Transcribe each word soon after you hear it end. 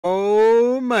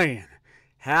man,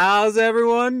 how's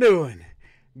everyone doing?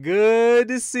 Good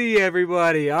to see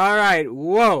everybody. All right,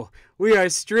 whoa, we are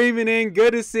streaming in.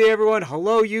 Good to see everyone.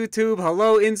 Hello, YouTube.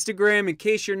 Hello, Instagram. In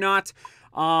case you're not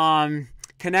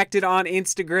connected on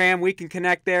Instagram, we can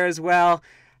connect there as well.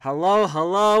 Hello,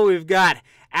 hello. We've got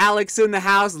Alex in the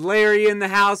house, Larry in the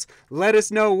house. Let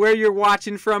us know where you're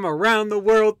watching from around the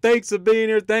world. Thanks for being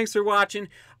here. Thanks for watching.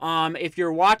 If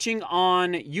you're watching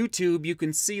on YouTube, you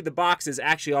can see the boxes.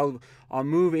 Actually, I'll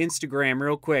move Instagram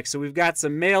real quick. So we've got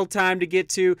some mail time to get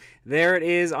to. There it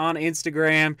is on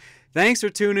Instagram. Thanks for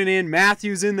tuning in.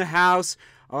 Matthew's in the house.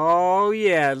 Oh,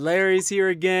 yeah. Larry's here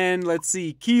again. Let's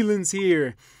see. Keelan's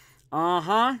here.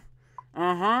 Bijan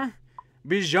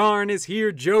is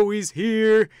here. Joey's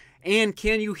here. And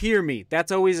can you hear me?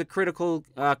 That's always a critical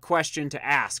question to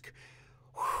ask.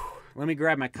 Whew. Let me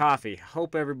grab my coffee.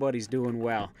 Hope everybody's doing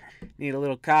well. Need a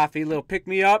little coffee, a little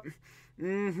pick-me-up.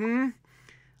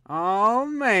 Oh,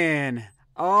 man.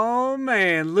 Oh,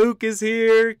 man. Luke is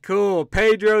here. Cool.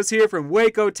 Pedro's here from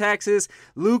Waco, Texas.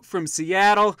 Luke from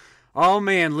Seattle. Oh,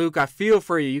 man, Luke, I feel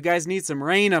for you. You guys need some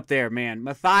rain up there, man.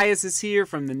 Matthias is here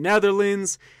from the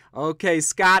Netherlands. Okay,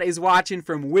 Scott is watching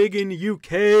from Wigan,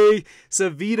 UK.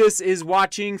 Savitas is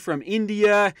watching from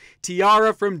India.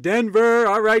 Tiara from Denver.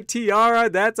 All right, Tiara,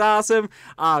 that's awesome.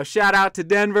 Shout out to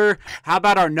Denver. How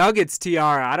about our Nuggets,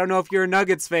 Tiara? I don't know if you're a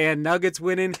Nuggets fan. Nuggets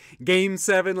winning Game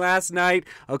 7 last night.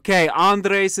 Okay,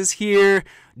 Andres is here.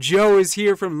 Joe is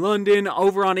here from London.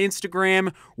 Over on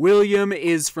Instagram, William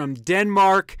is from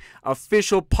Denmark.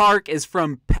 Official Park is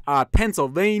from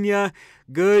Pennsylvania.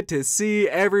 Good to see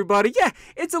everybody. Yeah,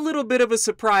 it's a little bit of a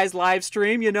surprise live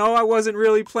stream. You know, I wasn't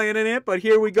really planning it, but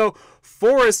here we go.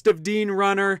 Forest of Dean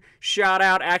Runner, shout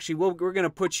out. Actually, we're going to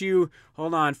put you,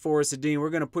 hold on, Forest of Dean. We're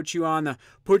going to put you on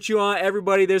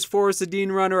everybody. There's Forest of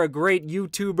Dean Runner, a great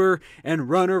YouTuber and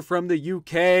runner from the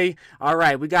UK. All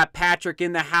right, we got Patrick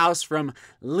in the house from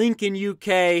Lincoln,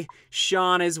 UK.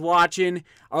 Sean is watching.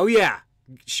 Oh, yeah,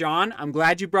 Sean, I'm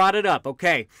glad you brought it up.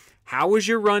 Okay. How was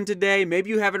your run today?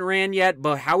 Maybe you haven't ran yet,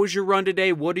 but how was your run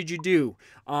today? What did you do?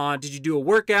 Did you do a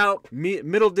workout,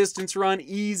 middle distance run,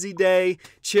 easy day,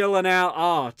 chilling out?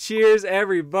 Oh, cheers,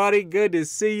 everybody. Good to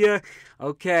see you.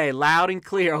 Okay, loud and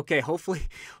clear. Okay,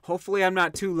 hopefully I'm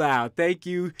not too loud. Thank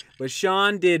you. But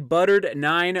Sean did buttered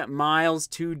 9 miles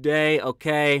today.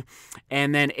 Okay,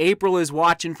 and then April is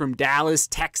watching from Dallas,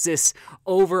 Texas,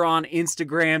 over on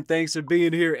Instagram. Thanks for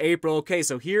being here, April. Okay,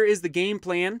 so here is the game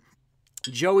plan.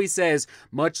 Joey says,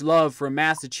 much love from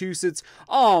Massachusetts.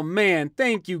 Oh, man,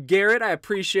 thank you, Garrett. I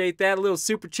appreciate that. A little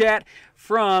super chat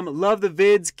from Love the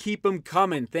Vids. Keep them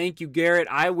coming. Thank you, Garrett.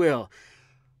 I will.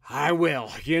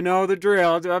 You know the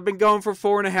drill. I've been going for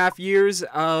 4.5 years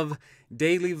of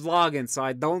daily vlogging, so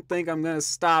I don't think I'm going to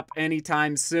stop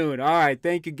anytime soon. All right,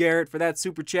 thank you, Garrett, for that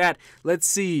super chat. Let's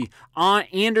see.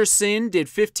 Anderson did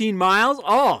 15 miles.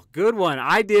 Oh, good one.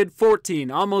 I did 14,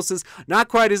 not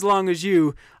quite as long as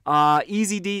you.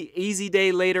 Easy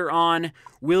day later on.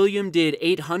 William did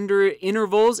 800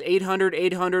 intervals, 800,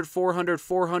 800, 400,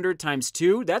 400 times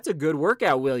 2. That's a good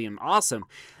workout, William. Awesome.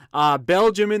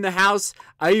 Belgium in the house.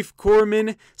 Aif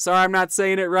Korman. Sorry, I'm not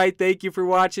saying it right. Thank you for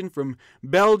watching from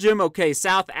Belgium. Okay,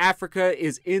 South Africa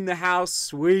is in the house.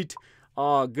 Sweet.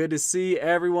 Oh, good to see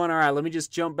everyone. All right, let me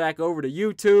just jump back over to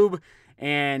YouTube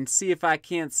and see if I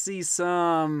can't see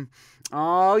some.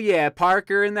 Oh, yeah,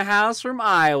 Parker in the house from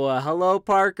Iowa. Hello,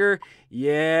 Parker.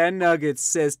 Yeah, Nuggets,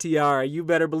 says Tiara. You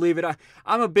better believe it.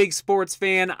 I'm a big sports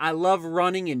fan. I love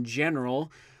running in general,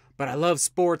 but I love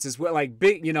sports as well, like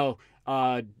big,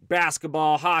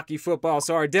 basketball, hockey, football.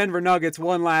 So our Denver Nuggets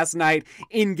won last night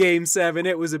in Game 7.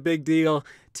 It was a big deal.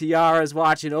 Tiara's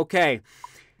watching. Okay,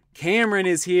 Cameron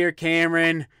is here.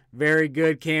 Cameron, very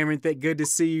good, Cameron. Good to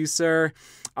see you, sir.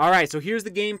 All right, so here's the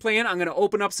game plan. I'm going to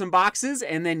open up some boxes,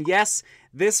 and then, yes,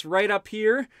 this right up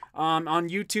here on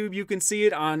YouTube, you can see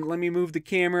it on, let me move the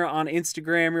camera on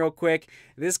Instagram real quick.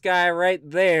 This guy right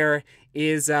there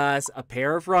is a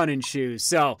pair of running shoes.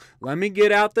 So let me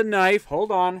get out the knife.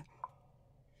 Hold on.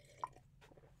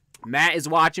 Matt is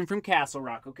watching from Castle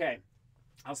Rock. Okay,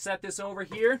 I'll set this over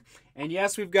here. And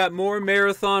yes, we've got more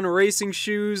marathon racing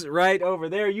shoes right over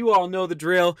there. You all know the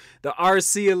drill. The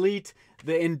RC Elite,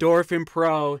 the Endorphin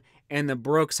Pro, and the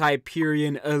Brooks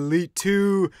Hyperion Elite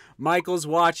 2. Michael's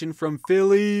watching from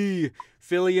Philly.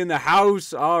 Philly in the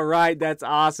house. All right, that's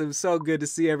awesome. So good to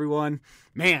see everyone.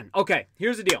 Man, okay,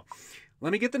 here's the deal.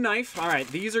 Let me get the knife. All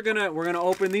right, we're gonna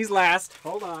open these last.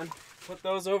 Hold on. Put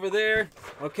those over there.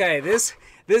 Okay, this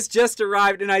just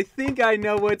arrived, and I think I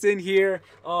know what's in here.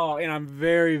 Oh, and I'm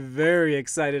very, very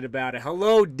excited about it.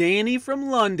 Hello, Danny from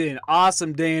London.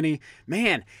 Awesome, Danny.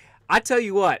 Man, I tell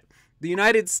you what, the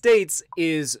United States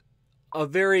is a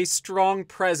very strong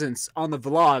presence on the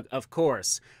vlog, of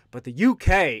course. But the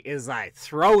UK is like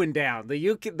throwing down.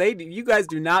 The UK, you guys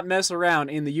do not mess around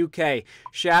in the UK.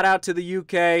 Shout out to the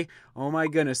UK. Oh my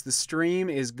goodness, the stream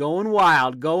is going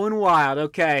wild, going wild.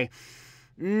 Okay.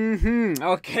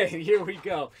 Okay, here we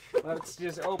go. Let's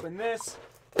just open this.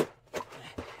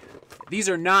 These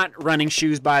are not running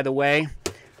shoes, by the way.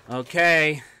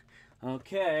 Okay.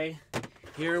 Okay.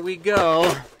 Here we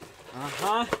go.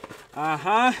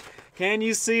 Can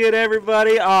you see it,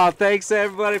 everybody? Oh, thanks,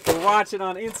 everybody, for watching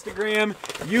on Instagram.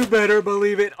 You better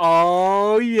believe it.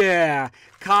 Oh, yeah.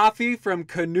 Coffee from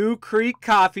Canoe Creek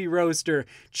Coffee Roaster.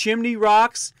 Chimney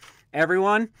Rocks.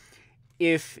 Everyone,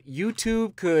 if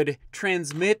YouTube could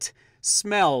transmit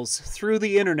smells through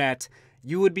the internet,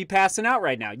 you would be passing out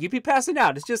right now. You'd be passing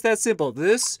out. It's just that simple.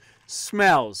 This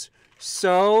smells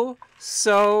so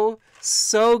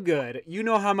good. You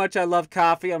know how much I love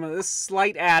coffee. I'm a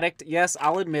slight addict. Yes,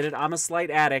 I'll admit it. I'm a slight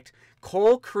addict.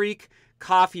 Coal Creek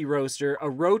Coffee Roaster, a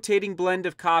rotating blend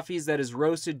of coffees that is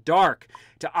roasted dark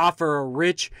to offer a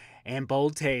rich and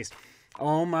bold taste.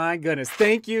 Oh my goodness.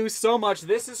 Thank you so much.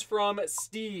 This is from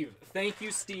Steve. Thank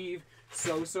you, Steve,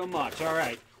 so much. All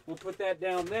right. We'll put that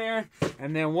down there.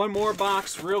 And then one more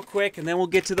box real quick, and then we'll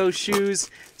get to those shoes.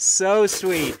 So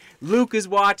sweet. Luke is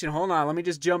watching. Hold on. Let me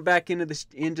just jump back into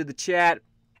the chat.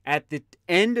 At the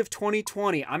end of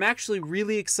 2020, I'm actually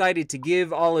really excited to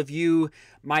give all of you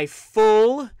my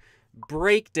full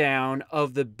breakdown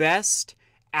of the best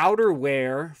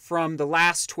outerwear from the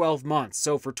last 12 months.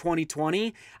 So for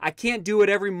 2020, I can't do it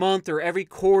every month or every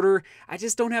quarter. I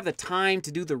just don't have the time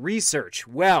to do the research.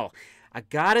 Well, I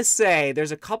gotta say,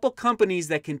 there's a couple companies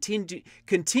that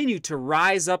continue to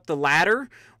rise up the ladder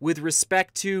with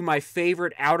respect to my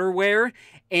favorite outerwear.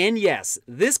 And yes,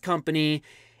 this company,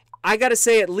 I gotta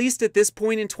say, at least at this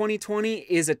point in 2020,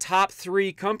 is a top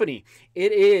 3 company.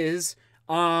 It is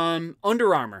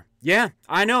Under Armour. Yeah,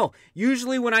 I know.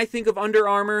 Usually when I think of Under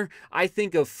Armour, I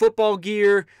think of football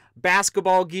gear,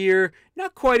 basketball gear,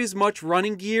 not quite as much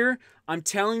running gear. I'm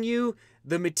telling you,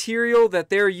 the material that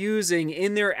they're using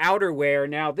in their outerwear.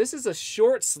 Now, this is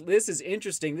this is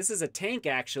interesting. This is a tank,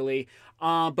 actually.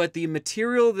 But the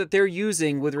material that they're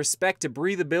using with respect to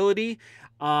breathability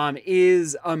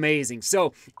is amazing.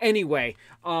 So, anyway,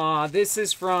 this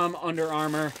is from Under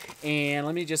Armour. And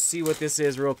let me just see what this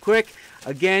is real quick.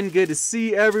 Again, good to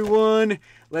see everyone.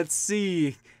 Let's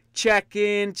see. Check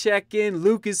in.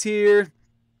 Luke is here.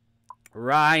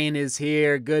 Ryan is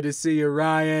here. Good to see you,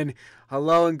 Ryan.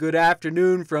 Hello and good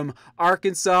afternoon from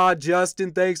Arkansas.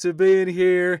 Justin, thanks for being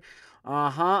here.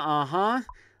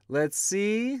 Let's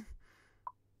see.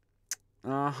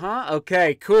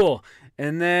 Okay, cool.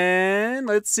 And then,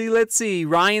 let's see.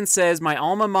 Ryan says, my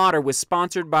alma mater was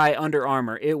sponsored by Under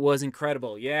Armour. It was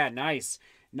incredible. Yeah, nice.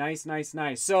 Nice.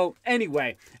 So,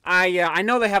 anyway, I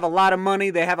know they have a lot of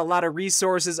money. They have a lot of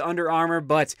resources, Under Armour,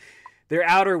 but their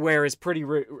outerwear is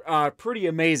pretty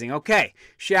amazing. Okay,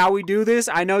 shall we do this?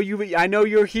 I know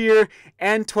you're here.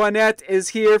 Antoinette is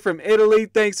here from Italy.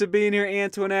 Thanks for being here,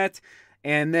 Antoinette.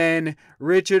 And then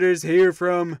Richard is here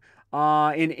from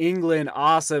in England.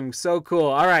 Awesome, so cool.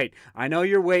 All right, I know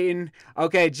you're waiting.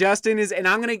 Okay, Justin is, and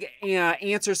I'm gonna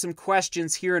answer some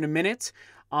questions here in a minute.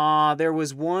 There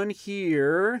was one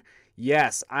here.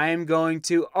 Yes, I am going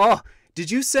to. Oh,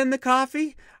 did you send the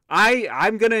coffee?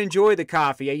 I'm going to enjoy the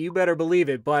coffee. You better believe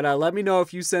it. But let me know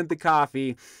if you sent the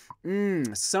coffee.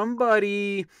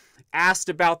 Somebody asked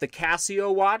about the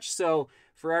Casio watch. So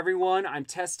for everyone, I'm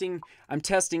testing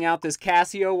out this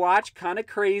Casio watch. Kind of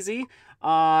crazy.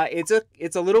 It's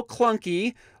a little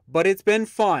clunky, but it's been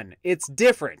fun. It's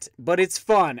different, but it's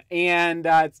fun. And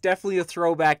it's definitely a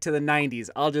throwback to the 90s.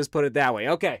 I'll just put it that way.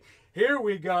 Okay, here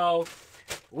we go.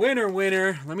 Winner.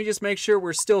 Let me just make sure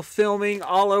we're still filming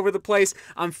all over the place.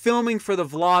 I'm filming for the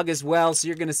vlog as well, so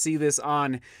you're going to see this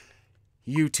on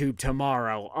YouTube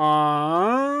tomorrow.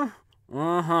 All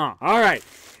right.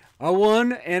 A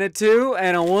 1 and a 2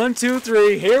 and a 1, 2,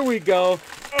 3. Here we go.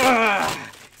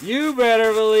 You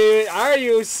better believe it. Are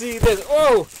you see this?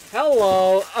 Oh,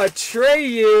 hello.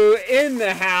 Atreyu in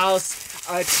the house.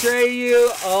 Atreyu.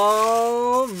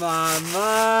 Oh,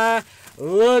 my.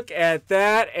 Look at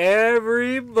that,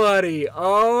 everybody.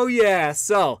 Oh, yeah.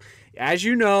 So, as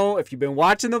you know, if you've been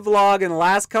watching the vlog in the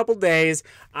last couple days,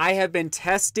 I have been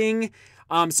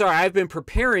I've been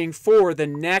preparing for the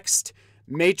next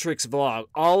Matrix vlog,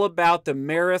 all about the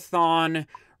Marathon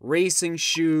Racing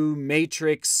Shoe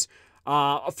Matrix,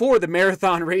 for the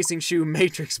Marathon Racing Shoe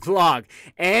Matrix vlog.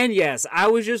 And yes, I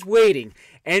was just waiting.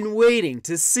 and waiting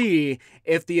to see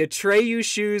if the Atreyu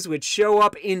shoes would show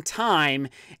up in time.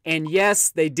 And yes,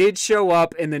 they did show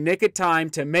up in the nick of time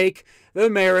to make the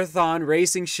Marathon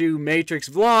Racing Shoe Matrix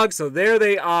vlog. So there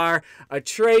they are,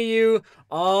 Atreyu.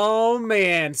 Oh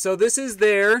man, so this is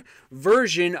their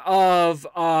version of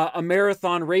a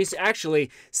marathon race.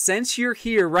 Actually, since you're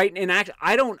here, right? And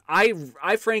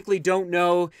I frankly don't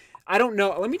know. I don't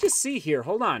know. Let me just see here.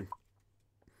 Hold on.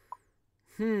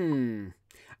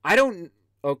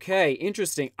 Okay,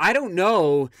 interesting. I don't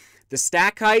know the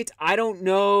stack height. I don't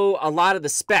know a lot of the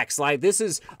specs. Like, this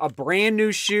is a brand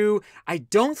new shoe. I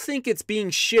don't think it's being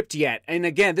shipped yet. And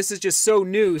again, this is just so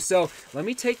new. So let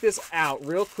me take this out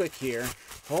real quick here.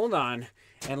 Hold on.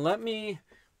 And let me,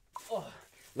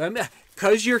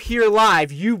 because you're here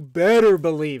live, you better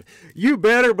believe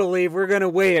we're going to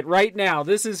weigh it right now.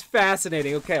 This is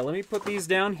fascinating. Okay, let me put these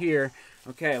down here.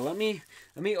 Okay, let me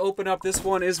open up this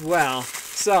one as well.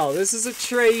 So this is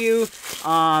Atreyu.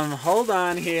 Hold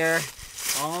on here.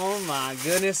 Oh my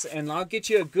goodness, and I'll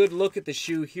get you a good look at the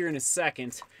shoe here in a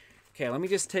second. Okay, let me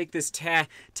just take this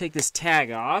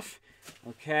tag off.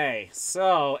 Okay,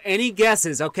 so any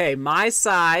guesses? Okay, my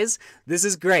size. This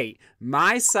is great.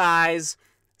 My size,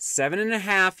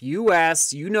 7.5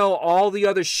 US. You know all the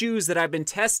other shoes that I've been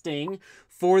testing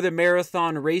for the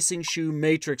Marathon Racing Shoe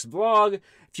Matrix vlog.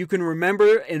 If you can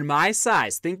remember, in my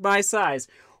size, think my size,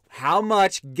 how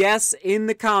much, guess in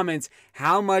the comments,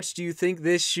 how much do you think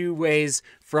this shoe weighs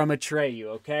from Atreyu,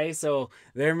 okay? So,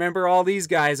 remember all these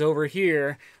guys over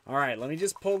here. All right, let me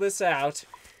just pull this out,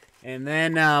 and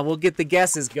then we'll get the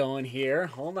guesses going here.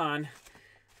 Hold on.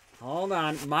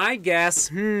 My guess,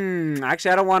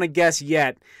 actually, I don't want to guess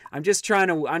yet. I'm just trying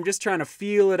to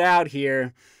feel it out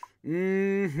here.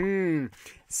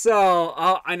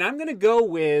 So, and I'm going to go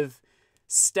with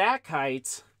stack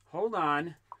height. Hold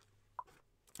on.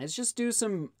 Let's just do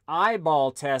some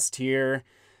eyeball test here.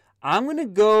 I'm going to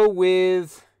go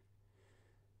with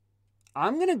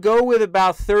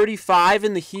about 35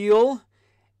 in the heel,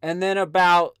 and then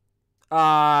about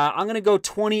I'm going to go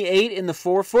 28 in the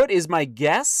forefoot is my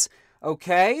guess.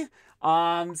 Okay?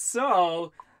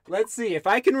 So let's see if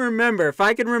I can remember.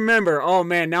 Oh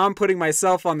man, now I'm putting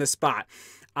myself on the spot.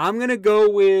 I'm going to go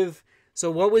with,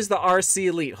 so what was the RC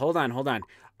Elite? Hold on.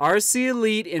 RC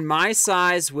Elite in my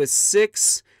size was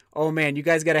 6. Oh man, you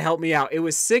guys got to help me out. It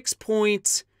was 6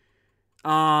 point,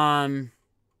 I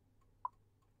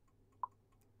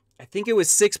think it was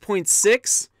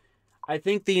 6.6. I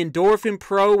think the Endorphin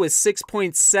Pro was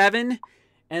 6.7.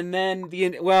 And then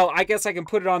well, I guess I can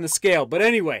put it on the scale. But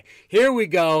anyway, here we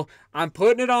go. I'm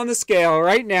putting it on the scale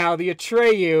right now. The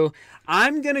Atreyu,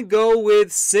 I'm going to go with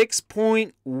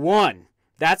 6.1.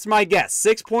 That's my guess.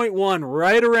 6.1,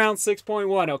 right around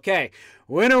 6.1. Okay.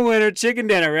 Winner, chicken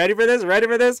dinner. Ready for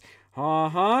this?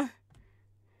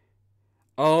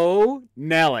 Oh,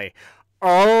 Nelly.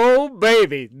 Oh,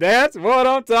 baby. That's what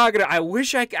I'm talking about. I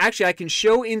wish I can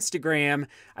show Instagram.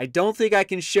 I don't think I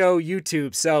can show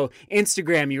YouTube. So,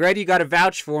 Instagram, you ready? You got to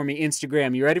vouch for me,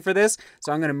 Instagram. You ready for this?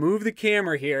 So, I'm going to move the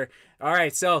camera here. All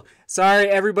right, so sorry,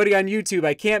 everybody on YouTube.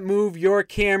 I can't move your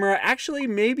camera. Actually,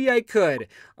 maybe I could.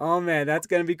 Oh, man, that's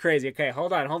going to be crazy. Okay,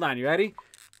 hold on. You ready?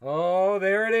 Oh,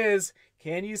 there it is.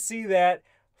 Can you see that?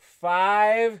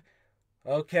 5.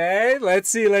 Okay, let's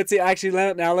see.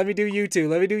 Actually, now let me do YouTube.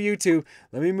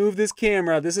 Let me move this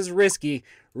camera. This is risky.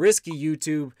 Risky,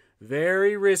 YouTube.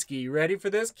 Very risky. You ready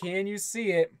for this? Can you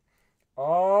see it?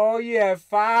 Oh, yeah.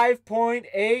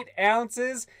 5.8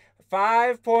 ounces.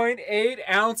 5.8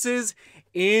 ounces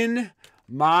in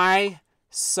my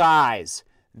size.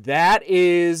 That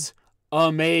is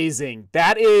amazing.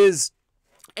 That is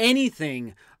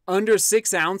anything under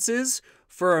 6 ounces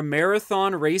for a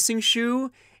marathon racing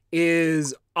shoe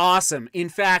is awesome. In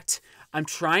fact, I'm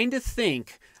trying to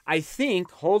think.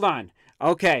 Hold on.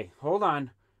 Okay, hold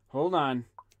on.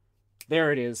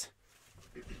 There it is.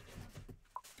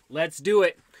 Let's do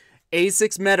it.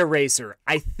 Asics Meta Racer.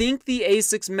 I think the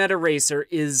Asics Meta Racer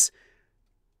is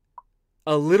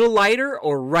a little lighter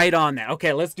or right on that.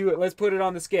 Okay, let's do it. Let's put it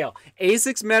on the scale.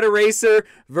 Asics Meta Racer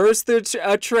versus the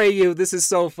Atreyu. This is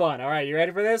so fun. All right, you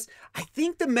ready for this? I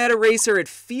think the Meta Racer, it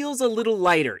feels a little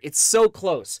lighter. It's so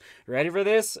close. Ready for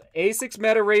this? Asics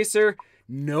Meta Racer.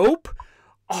 Nope.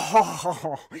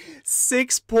 Oh,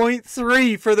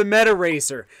 6.3 for the Meta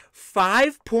Racer.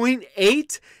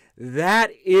 5.8.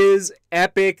 That is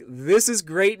epic. This is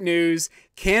great news.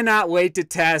 Cannot wait to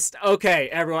test. Okay,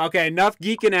 everyone. Okay, enough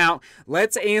geeking out.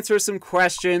 Let's answer some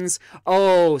questions.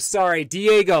 Oh, sorry,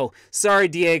 Diego.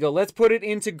 Let's put it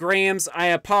into grams. I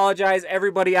apologize,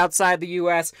 everybody outside the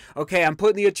U.S. Okay, I'm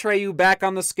putting the Atreyu back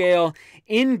on the scale.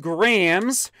 In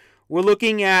grams, we're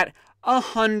looking at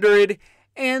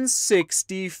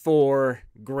 164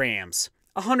 grams.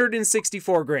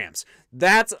 164 grams.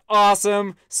 That's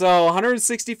awesome. So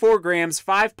 164 grams,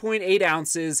 5.8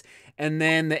 ounces. And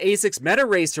then the Asics Meta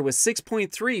Racer was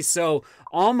 6.3, so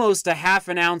almost a half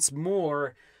an ounce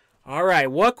more. All right,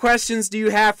 what questions do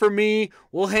you have for me?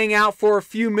 We'll hang out for a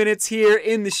few minutes here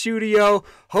in the studio.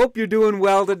 Hope you're doing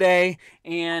well today.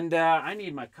 And I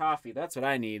need my coffee. That's what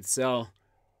I need. So,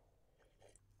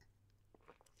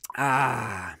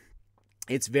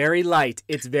 it's very light.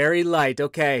 It's very light.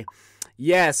 Okay.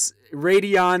 Yes,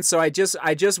 Radeon. So I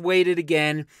just waited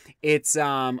again. It's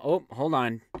oh, hold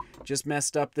on. Just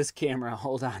messed up this camera.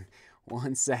 Hold on.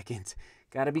 1 second.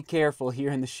 Got to be careful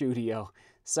here in the studio.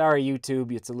 Sorry,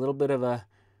 YouTube. It's a little bit of a...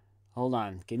 Hold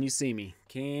on. Can you see me?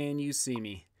 Can you see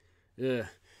me? Ugh.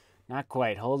 Not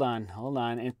quite. Hold on. Hold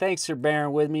on. And thanks for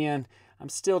bearing with me. And I'm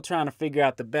still trying to figure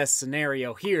out the best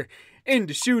scenario here in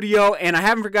the studio. And I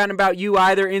haven't forgotten about you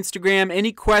either, Instagram.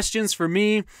 Any questions for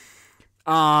me?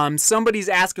 Somebody's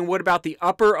asking, what about the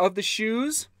upper of the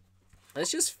shoes?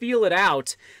 Let's just feel it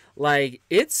out. Like,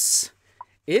 it's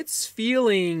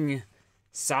feeling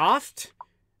soft.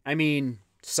 I mean...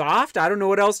 soft. I don't know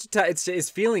what else to tell. It's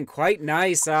feeling quite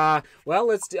nice. Well,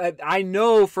 I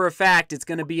know for a fact it's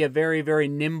going to be a very, very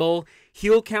nimble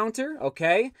heel counter.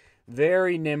 Okay,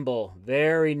 very nimble,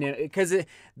 very nimble, because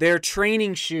their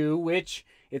training shoe, which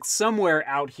it's somewhere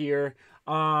out here.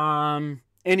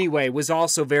 Anyway, was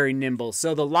also very nimble.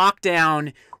 So the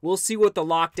lockdown, we'll see what the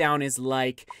lockdown is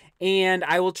like, and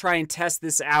I will try and test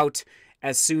this out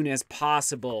as soon as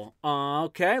possible.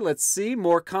 Okay, let's see.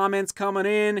 More comments coming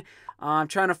in. I'm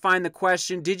trying to find the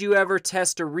question. Did you ever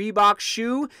test a Reebok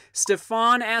shoe?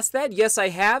 Stefan asked that. Yes, I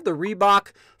have. The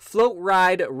Reebok Float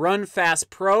Ride Run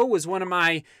Fast Pro was one of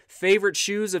my favorite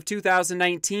shoes of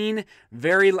 2019.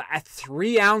 Very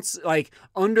 3 ounce, like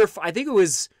under, I think it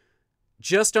was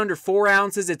just under 4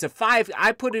 ounces. It's a 5.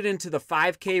 I put it into the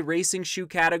 5K racing shoe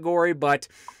category, but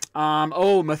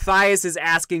oh, Matthias is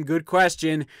asking, good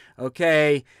question.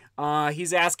 Okay.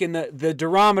 He's asking the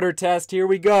durometer test. Here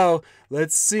we go.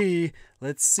 Let's see.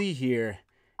 Let's see here.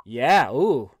 Yeah.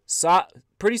 Ooh.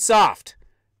 Pretty soft.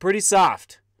 Pretty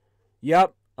soft.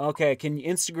 Yep. Okay.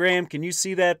 Instagram, can you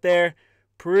see that there?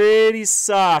 Pretty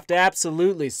soft.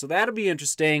 Absolutely. So that'll be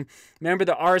interesting. Remember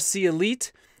the RC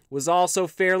Elite was also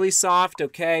fairly soft.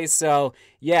 Okay. So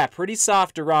yeah, pretty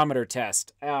soft durometer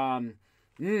test. And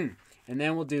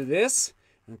then we'll do this.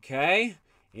 Okay.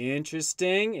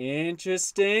 Interesting,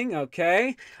 interesting.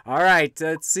 Okay. All right.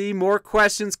 Let's see. More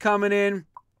questions coming in.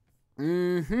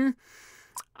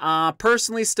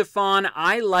 Personally, Stefan,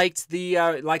 I liked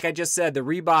the, like I just said, the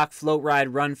Reebok Float Ride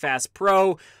Run Fast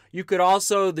Pro. You could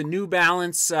also, the New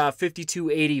Balance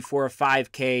 5280 for a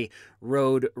 5K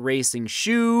road racing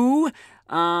shoe.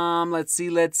 Let's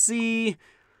see.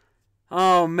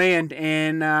 Oh, man.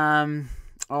 And,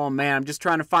 oh, man, I'm just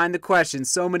trying to find the questions.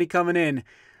 So many coming in.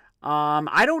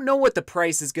 I don't know what the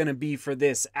price is going to be for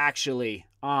this, actually.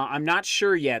 I'm not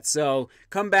sure yet. So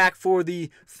come back for the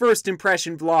first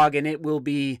impression vlog, and it will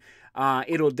be,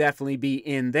 it'll definitely be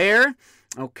in there.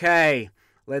 Okay.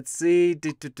 Let's see.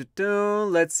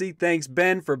 Let's see. Thanks,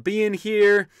 Ben, for being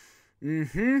here.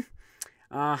 And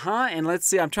let's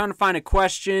see. I'm trying to find a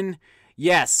question.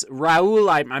 Yes, Raul,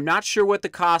 I'm not sure what the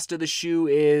cost of the shoe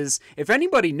is. If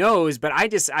anybody knows, but I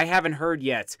haven't heard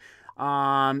yet.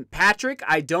 Patrick,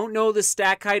 I don't know the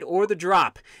stack height or the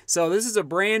drop. So this is a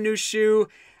brand new shoe.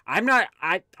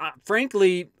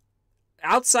 Frankly,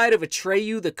 outside of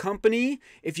Atreyu, the company,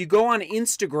 if you go on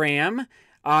Instagram,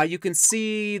 you can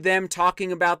see them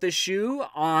talking about this shoe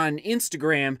on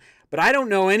Instagram, but I don't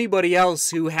know anybody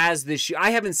else who has this shoe. I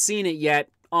haven't seen it yet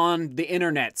on the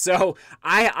internet. So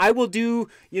I will do,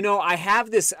 I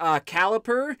have this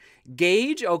caliper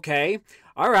gauge. Okay.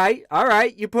 All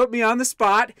right. You put me on the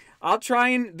spot. I'll try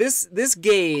and this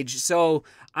gauge. So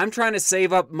I'm trying to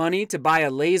save up money to buy a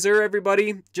laser,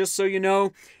 everybody, just so you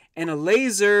know. And a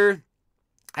laser,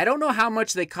 I don't know how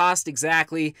much they cost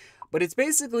exactly, but it's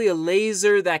basically a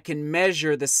laser that can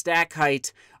measure the stack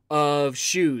height of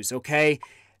shoes, okay?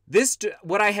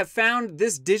 What I have found,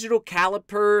 this digital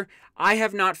caliper, I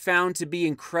have not found to be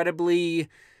incredibly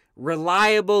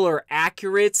reliable or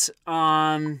accurate.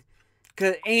 And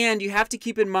you have to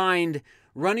keep in mind,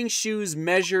 running shoes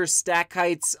measure stack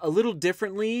heights a little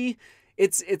differently.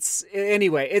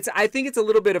 Anyway, I think it's a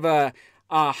little bit of a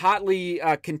hotly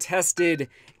contested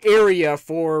area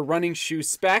for running shoe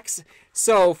specs.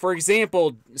 So, for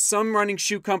example, some running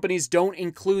shoe companies don't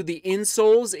include the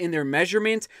insoles in their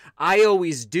measurement. I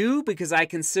always do because I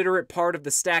consider it part of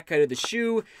the stack height of the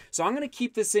shoe. So I'm going to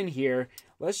keep this in here.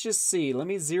 Let's just see. Let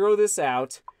me zero this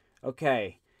out.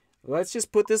 Okay. let's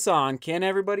just put this on. Can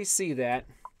everybody see that?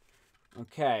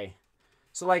 Okay.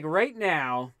 So like right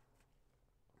now,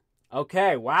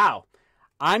 okay, wow.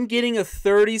 I'm getting a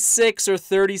 36 or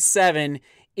 37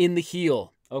 in the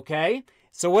heel, okay?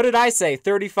 So what did I say?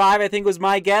 35, I think was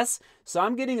my guess. So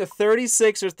I'm getting a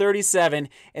 36 or 37.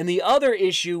 And the other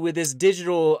issue with this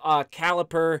digital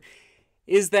caliper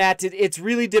is that it's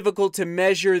really difficult to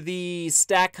measure the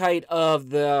stack height of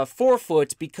the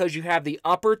forefoot because you have the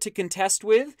upper to contest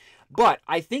with. But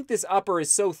I think this upper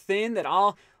is so thin that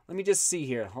let me just see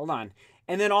here. Hold on.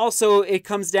 And then also it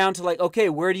comes down to like, okay,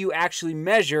 where do you actually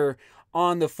measure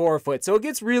on the forefoot? So it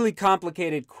gets really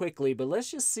complicated quickly, but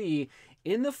let's just see.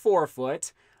 In the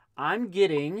forefoot, I'm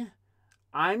getting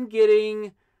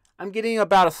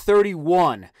about a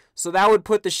 31. So that would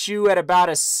put the shoe at about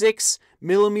a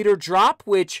 6mm drop,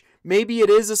 which maybe it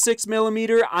is a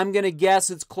 6mm. I'm going to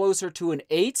guess it's closer to an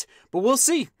 8, but we'll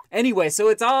see. Anyway, so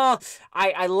it's all,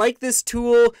 I like this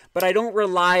tool, but I don't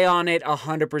rely on it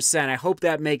 100%. I hope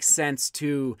that makes sense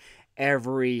to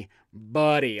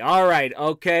everybody. All right,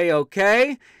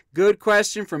 okay. Good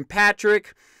question from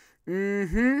Patrick.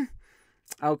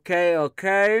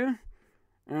 Okay.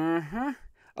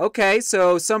 Okay,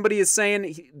 so somebody is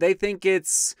saying they think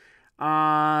it's,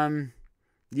 yeah,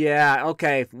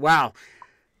 okay, wow.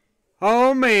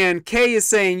 Oh, man, Kay is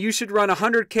saying you should run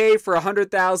 100K for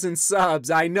 100,000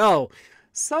 subs. I know.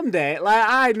 Someday, like,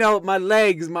 I know my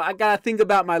legs, I gotta think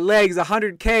about my legs.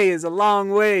 100K is a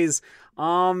long ways.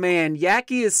 Oh, man,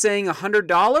 Yaki is saying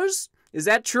 $100? Is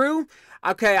that true?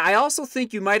 Okay, I also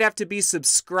think you might have to be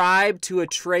subscribed to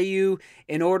Atreyu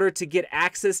in order to get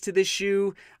access to this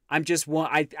shoe. I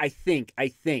think.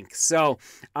 So,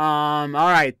 all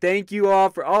right, thank you all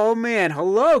for, oh man,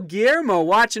 hello, Guillermo,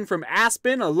 watching from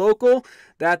Aspen, a local.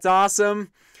 That's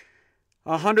awesome.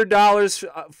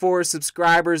 $100 for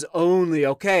subscribers only.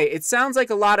 Okay, it sounds like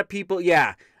a lot of people,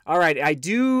 yeah. All right, I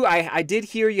did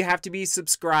hear you have to be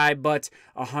subscribed, but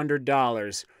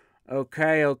 $100.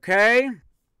 Okay.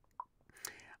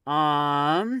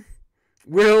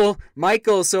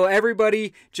 Michael, so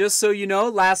everybody, just so you know,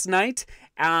 last night,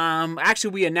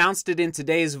 actually we announced it in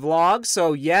today's vlog.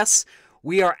 So yes,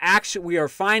 we are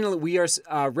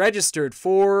registered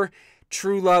for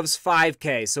True Love's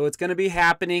 5K. So it's going to be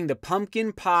happening, the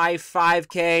Pumpkin Pie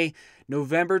 5K,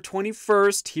 November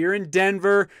 21st here in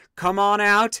Denver. Come on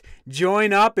out,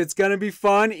 join up. It's going to be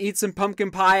fun. Eat some pumpkin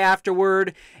pie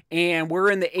afterward. And we're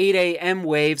in the 8 a.m.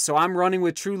 wave, so I'm running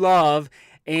with True Love.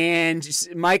 And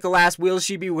Michael asked, will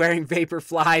she be wearing Vapor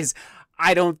Flies?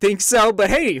 I don't think so, but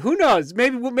hey, who knows?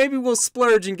 Maybe we'll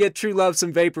splurge and get True Love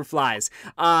some Vapor Flies.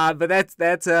 But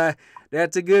that's a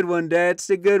good one. That's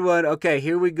a good one. Okay,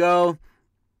 here we go.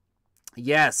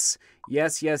 Yes.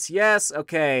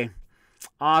 Okay.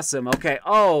 Awesome. Okay.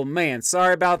 Oh man,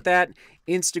 sorry about that.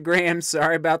 Instagram,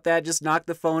 sorry about that. Just knocked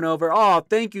the phone over. Oh,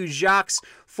 thank you, Jacques,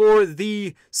 for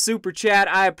the super chat.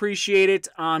 I appreciate it.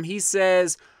 He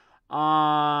says,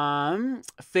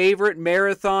 favorite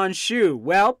marathon shoe.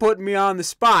 Well, putting me on the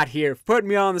spot here. From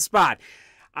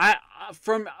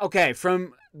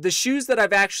the shoes that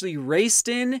I've actually raced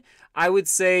in, I would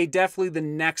say definitely the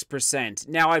Next Percent.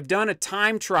 Now, I've done a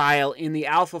time trial in the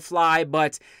Alpha Fly,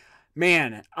 but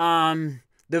man,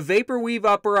 the Vaporweave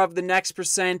upper of the Next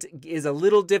Percent is a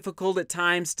little difficult at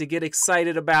times to get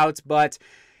excited about, but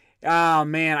oh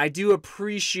man, I do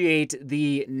appreciate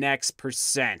the Next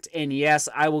Percent. And yes,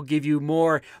 I will give you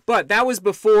more, but that was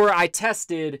before I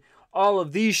tested all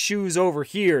of these shoes over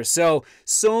here. So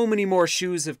many more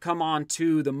shoes have come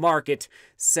onto the market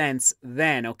since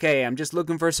then. Okay, I'm just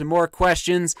looking for some more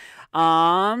questions.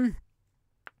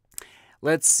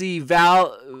 Let's see,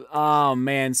 Val. Oh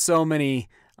man, so many.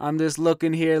 I'm just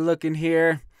looking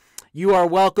here. You are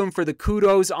welcome for the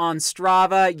kudos on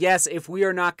Strava. Yes, if we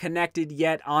are not connected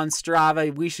yet on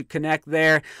Strava, we should connect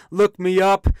there. Look me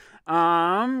up.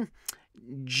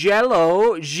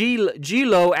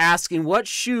 Gilo asking, what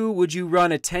shoe would you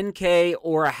run a 10K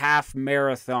or a half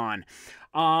marathon?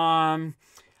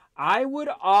 I would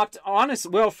opt,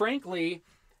 frankly,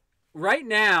 right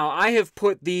now I have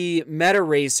put the Meta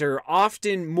Racer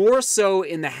often more so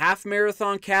in the half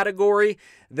marathon category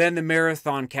than the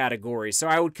marathon category. So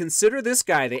I would consider this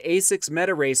guy, the Asics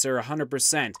Meta Racer,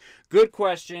 100%. Good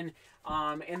question.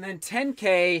 And then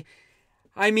 10K,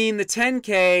 I mean the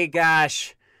 10K,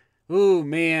 gosh, ooh,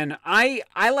 man, I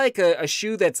like a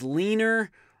shoe that's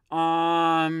leaner.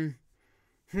 I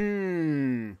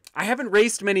haven't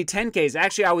raced many 10Ks.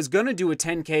 Actually, I was going to do a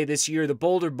 10K this year, the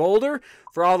Boulder.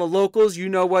 For all the locals, you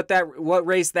know what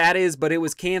race that is, but it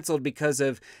was canceled because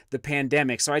of the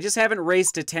pandemic. So I just haven't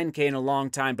raced a 10K in a long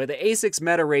time. But the Asics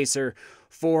Meta Racer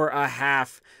for a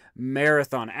half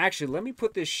marathon. Actually, let me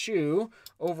put this shoe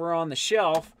over on the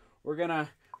shelf. We're gonna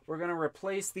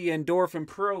replace the Endorphin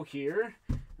Pro here.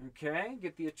 Okay,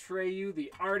 get the Atreyu,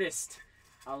 the Artist.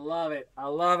 I love it. I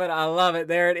love it. I love it.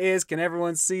 There it is. Can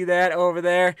everyone see that over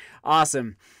there?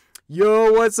 Awesome.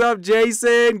 Yo, what's up,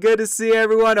 Jason? Good to see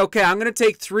everyone. Okay, I'm going to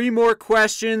take 3 more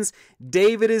questions.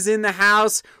 David is in the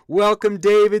house. Welcome,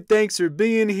 David. Thanks for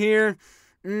being here.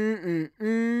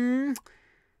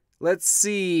 Let's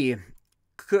see.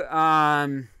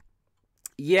 Yeah,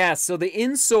 so the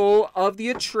insole of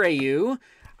the Atreyu,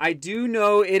 I do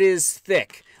know it is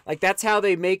thick. Like, that's how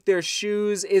they make their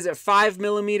shoes. Is it 5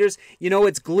 millimeters? You know,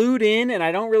 it's glued in, and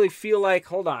I don't really feel like...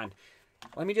 Hold on.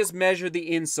 Let me just measure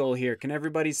the insole here. Can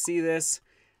everybody see this?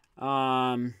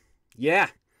 Yeah,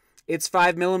 it's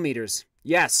 5 millimeters.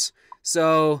 Yes.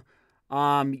 So,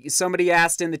 somebody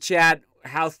asked in the chat,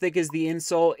 how thick is the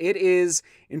insole? It is,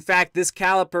 in fact, this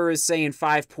caliper is saying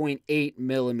 5.8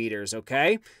 millimeters,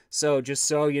 okay? So, just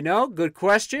so you know, good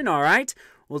question, all right?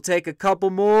 We'll take a couple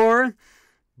more.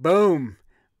 Boom.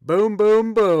 Boom,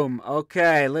 boom, boom.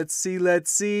 Okay, let's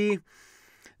see.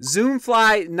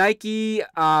 Zoomfly, Nike,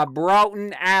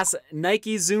 Broughton asks,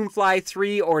 Nike Zoomfly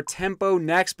 3 or Tempo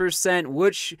Next Percent,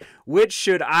 which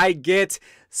should I get?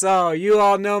 So, you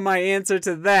all know my answer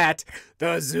to that.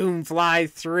 The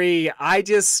Zoomfly 3. I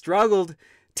just struggled.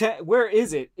 Where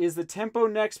is it? Is the Tempo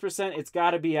Next Percent? It's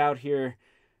got to be out here.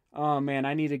 Oh, man,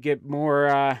 I need to get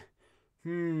more,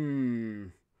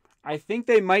 I think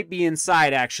they might be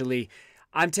inside, actually.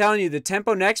 I'm telling you, the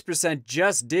Tempo Next Percent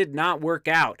just did not work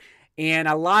out. And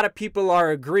a lot of people are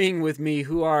agreeing with me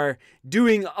who are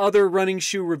doing other running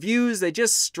shoe reviews. They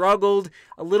just struggled,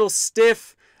 a little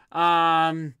stiff.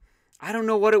 I don't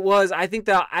know what it was. I think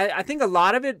a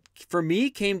lot of it for me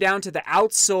came down to the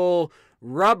outsole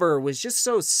rubber was just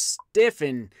so stiff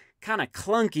and kind of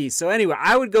clunky. So anyway,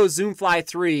 I would go Zoomfly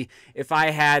 3 if I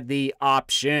had the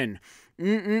option.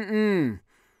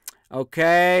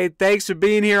 Okay, thanks for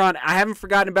being here I haven't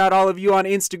forgotten about all of you on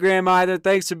Instagram either.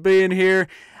 Thanks for being here.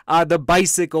 The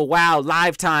bicycle, wow,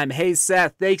 live time. Hey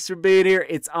Seth, thanks for being here.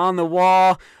 It's on the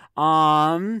wall.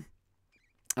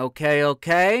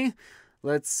 Okay.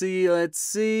 Let's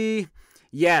see.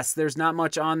 Yes, there's not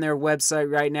much on their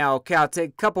website right now. Okay, I'll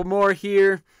take a couple more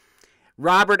here.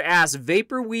 Robert asks,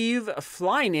 Vaporweave,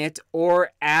 Flyknit,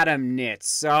 or Atom Knit?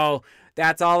 So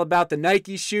that's all about the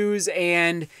Nike shoes,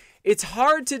 and it's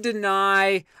hard to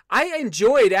deny. I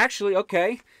enjoyed, actually,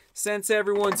 okay, since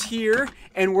everyone's here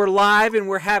and we're live and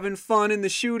we're having fun in the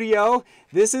studio,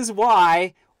 this is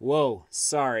why. Whoa,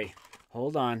 sorry.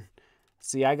 Hold on.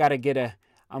 See,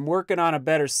 I'm working on a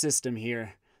better system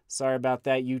here. Sorry about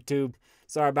that, YouTube.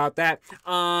 Sorry about that.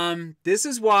 This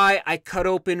is why I cut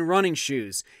open running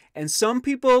shoes. And some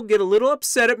people get a little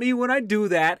upset at me when I do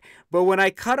that, but when I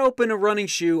cut open a running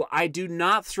shoe, I do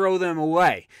not throw them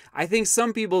away. I think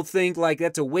some people think like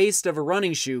that's a waste of a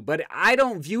running shoe, but I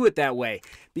don't view it that way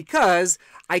because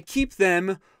I keep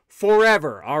them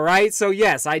forever, all right? So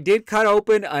yes, I did cut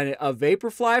open a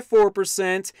Vaporfly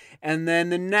 4% and then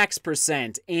the Next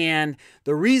Percent. And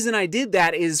the reason I did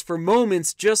that is for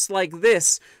moments just like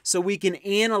this, so we can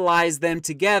analyze them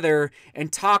together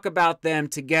and talk about them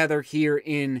together here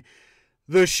in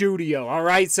the studio, all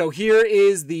right? So here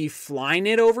is the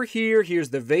Flyknit over here. Here's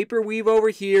the Vaporweave over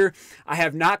here. I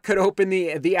have not cut open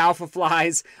the Alpha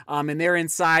Flies, and they're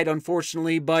inside,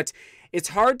 unfortunately, but it's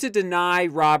hard to deny,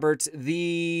 Robert,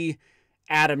 the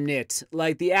Atom Knit.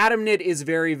 Like, the Atom Knit is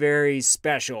very, very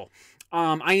special.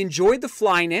 I enjoyed the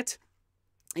Flyknit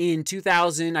in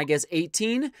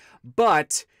 2018,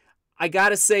 but I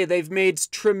gotta say they've made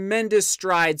tremendous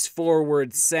strides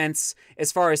forward since,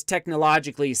 as far as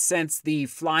technologically, since the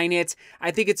Flyknit.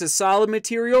 I think it's a solid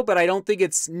material, but I don't think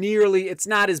it's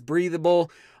not as breathable.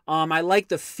 I like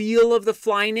the feel of the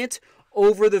Flyknit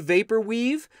over the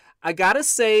Vaporweave. I gotta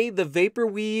say, the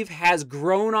Vaporweave has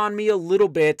grown on me a little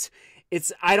bit.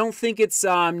 I don't think it's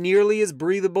nearly as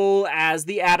breathable as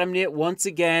the Atom Knit once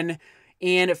again,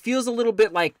 and it feels a little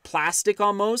bit like plastic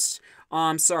almost.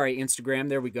 Sorry, Instagram,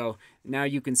 there we go. Now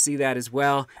you can see that as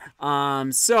well.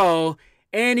 So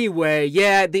anyway,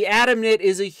 yeah, the Atom Knit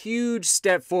is a huge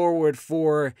step forward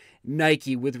for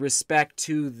Nike with respect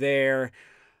to their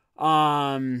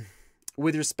uppers.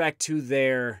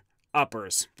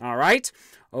 All right.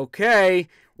 Okay,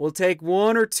 we'll take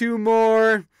one or two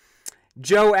more.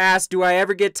 Joe asked, do I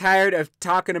ever get tired of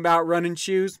talking about running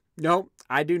shoes? Nope,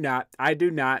 I do not.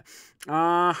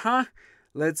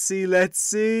 Let's see.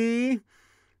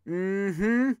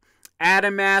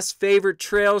 Adamas favorite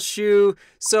trail shoe.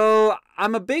 So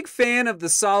I'm a big fan of the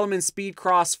Salomon Speed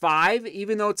Cross 5,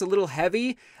 even though it's a little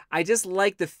heavy. I just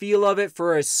like the feel of it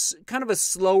for a kind of a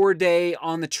slower day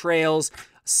on the trails,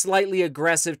 slightly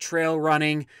aggressive trail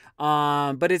running.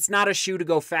 But it's not a shoe to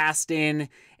go fast in,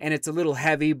 and it's a little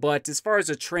heavy. But as far as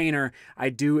a trainer, I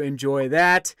do enjoy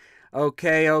that.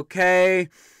 Okay,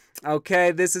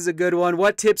 this is a good one.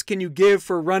 What tips can you give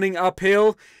for running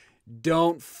uphill?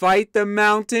 Don't fight the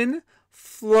mountain,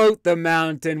 float the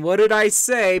mountain. What did I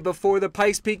say before the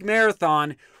Pikes Peak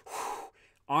Marathon?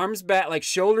 Arms back, like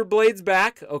shoulder blades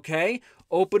back, okay?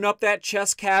 Open up that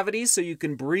chest cavity so you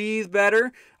can breathe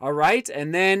better, all right?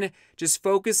 And then just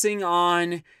focusing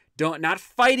on not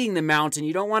fighting the mountain.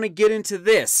 You don't want to get into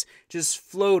this. Just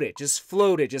float it,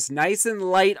 just nice and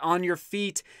light on your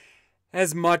feet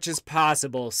as much as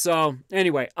possible. So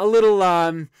anyway, a little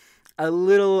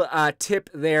tip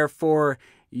there for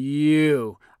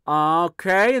you.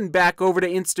 Okay, and back over to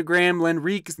Instagram.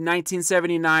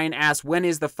 Lenrique1979 asks, when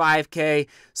is the 5K?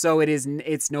 So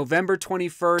it's November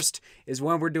 21st is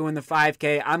when we're doing the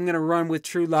 5K. I'm going to run with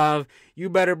True Love. You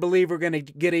better believe we're going to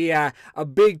get a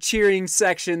big cheering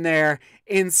section there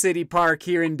in City Park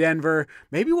here in Denver.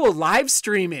 Maybe we'll live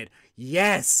stream it.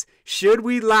 Yes, should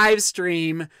we live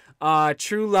stream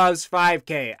True Love's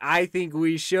 5K? I think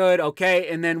we should. Okay,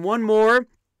 and then one more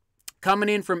coming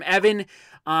in from Evan.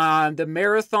 The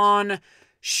Marathon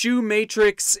Shoe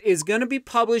Matrix is going to be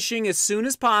publishing as soon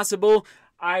as possible.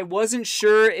 I wasn't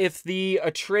sure if the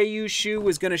Atreyu shoe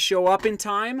was going to show up in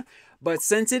time, but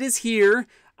since it is here,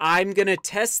 I'm going to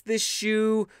test this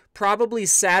shoe probably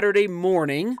Saturday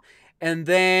morning, and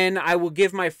then I will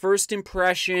give my first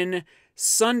impression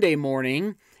Sunday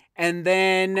morning, and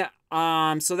then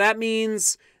so that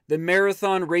means the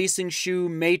Marathon Racing Shoe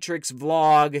Matrix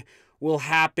vlog will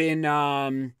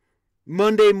happen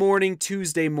Monday morning,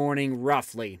 Tuesday morning,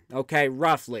 roughly. Okay,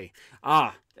 roughly.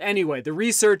 Anyway, the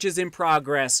research is in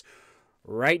progress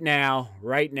right now.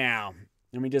 Let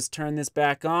me just turn this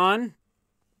back on.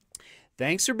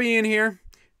 Thanks for being here.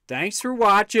 Thanks for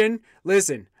watching.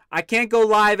 Listen, I can't go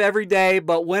live every day,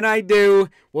 but when I do,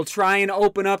 we'll try and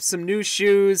open up some new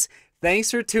shoes.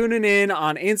 Thanks for tuning in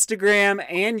on Instagram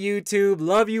and YouTube.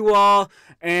 Love you all.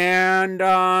 And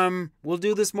we'll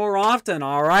do this more often,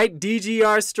 all right?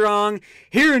 DGR Strong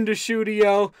here in the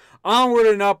studio. Onward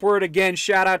and upward. Again,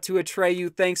 shout out to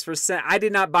Atreyu. Thanks for I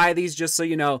did not buy these, just so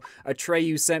you know.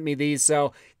 Atreyu sent me these,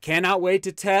 so cannot wait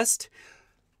to test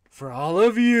for all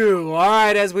of you. All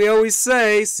right, as we always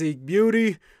say, seek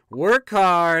beauty, work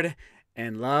hard,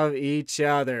 and love each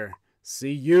other.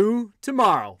 See you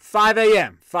tomorrow, 5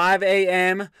 a.m. 5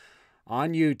 a.m.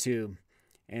 on YouTube.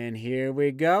 And here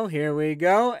we go.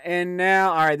 And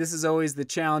now, all right, this is always the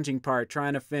challenging part,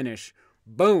 trying to finish.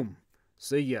 Boom.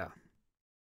 See ya.